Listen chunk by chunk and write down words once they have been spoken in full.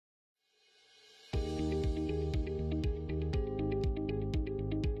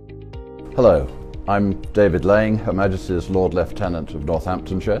Hello, I'm David Lang, Her Majesty's Lord Lieutenant of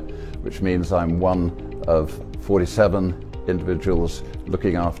Northamptonshire, which means I'm one of 47 individuals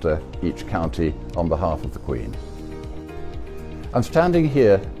looking after each county on behalf of the Queen. I'm standing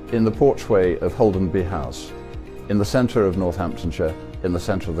here in the porchway of Holdenby House, in the centre of Northamptonshire, in the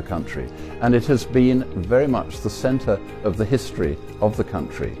centre of the country, and it has been very much the centre of the history of the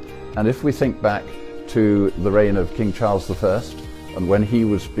country. And if we think back to the reign of King Charles I, and when he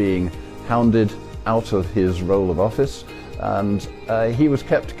was being hounded out of his role of office, and he was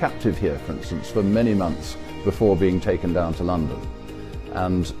kept captive here, for instance, for many months before being taken down to London.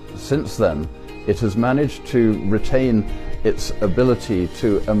 And since then, it has managed to retain its ability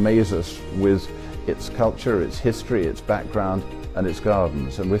to amaze us with its culture, its history, its background, and its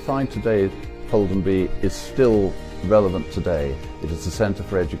gardens. And we find today Holdenby is still relevant today. It is the centre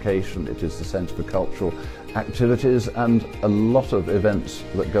for education, it is the centre for cultural activities, and a lot of events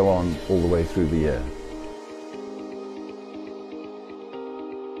that go on all the way through the year.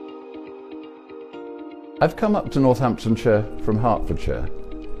 I've come up to Northamptonshire from Hertfordshire,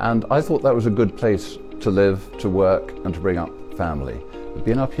 and I thought that was a good place to live, to work, and to bring up family. I've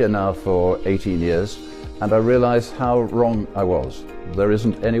been up here now for 18 years, and I realised how wrong I was. There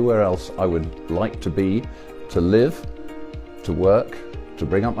isn't anywhere else I would like to be, to live, to work, to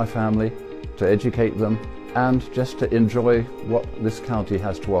bring up my family, to educate them, and just to enjoy what this county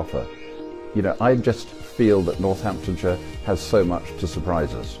has to offer. You know, I just feel that Northamptonshire has so much to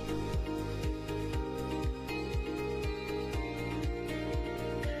surprise us.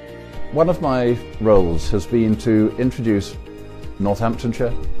 One of my roles has been to introduce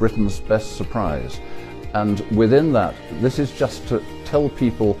Northamptonshire, Britain's best surprise. And within that, this is just to tell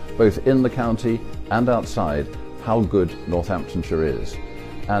people, both in the county and outside, how good Northamptonshire is.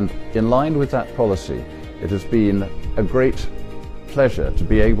 And in line with that policy, it has been a great pleasure to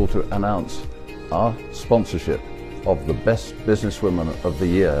be able to announce our sponsorship of the Best Businesswoman of the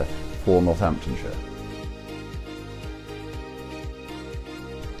Year for Northamptonshire.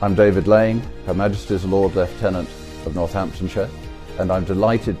 I'm David Lang, Her Majesty's Lord Lieutenant of Northamptonshire, and I'm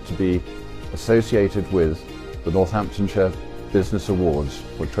delighted to be associated with the Northamptonshire Business Awards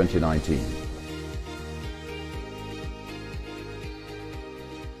for 2019.